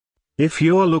If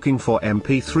you're looking for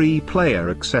MP3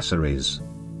 player accessories,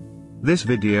 this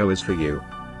video is for you.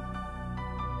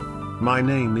 My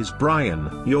name is Brian,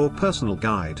 your personal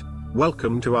guide.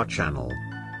 Welcome to our channel.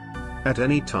 At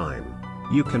any time,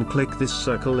 you can click this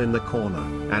circle in the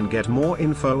corner and get more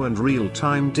info and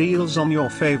real-time deals on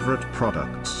your favorite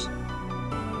products.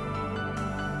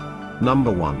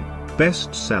 Number 1.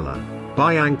 Bestseller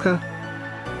by Anker.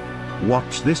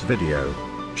 Watch this video.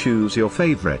 Choose your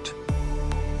favorite.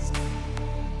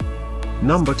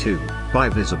 Number 2,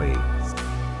 by Visibee.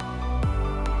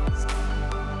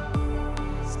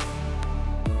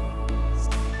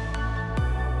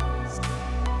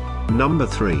 Number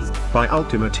 3, by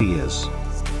Ultimate Ears.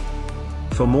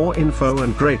 For more info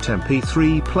and great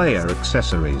MP3 player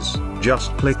accessories,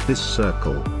 just click this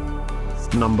circle.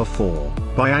 Number 4,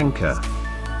 by Anker.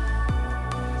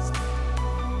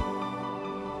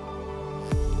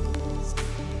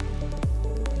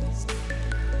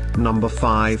 Number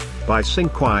 5, by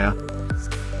Syncwire.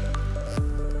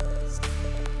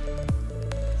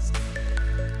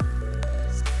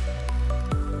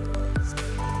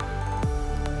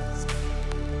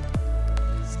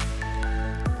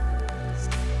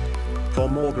 For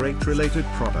more great related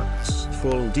products,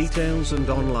 full details and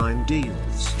online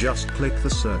deals, just click the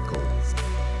circle.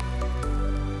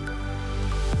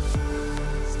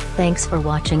 Thanks for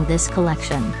watching this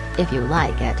collection. If you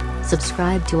like it,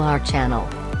 subscribe to our channel.